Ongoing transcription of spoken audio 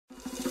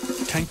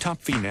Tank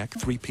top, v-neck,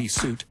 three-piece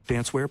suit,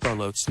 dancewear,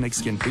 bolo,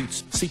 snakeskin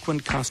boots,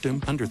 sequined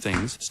costume,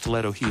 underthings,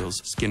 stiletto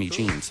heels, skinny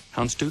jeans,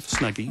 houndstooth,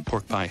 snuggie,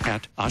 pork pie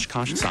hat,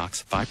 Oshkosh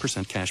socks,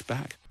 5% cash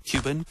back.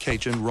 Cuban,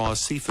 Cajun, raw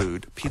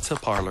seafood, pizza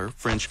parlor,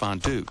 French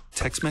fondue,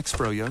 Tex-Mex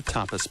froyo,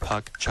 tapas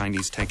puck,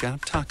 Chinese takeout,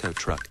 taco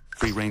truck,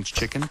 free-range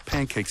chicken,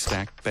 pancake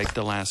stack, baked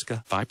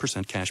Alaska,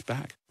 5% cash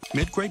back.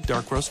 Mid-grade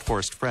dark roast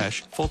forest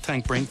fresh,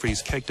 full-tank brain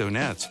freeze cake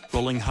donuts,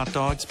 rolling hot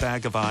dogs,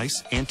 bag of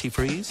ice,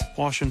 antifreeze,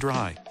 wash and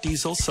dry,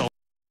 diesel,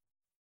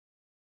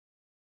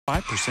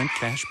 5%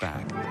 cash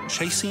back.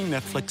 Chasing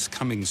Netflix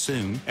coming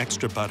soon.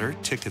 Extra butter,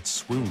 tickets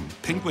swoon.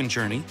 Penguin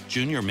Journey,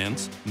 Junior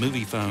Mints,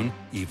 Movie Phone,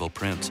 Evil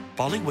Prince.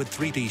 Bollywood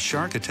 3D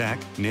Shark Attack,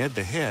 Ned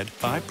the Head,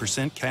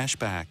 5% cash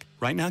back.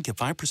 Right now, get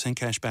 5%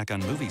 cash back on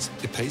movies.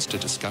 It pays to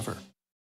discover.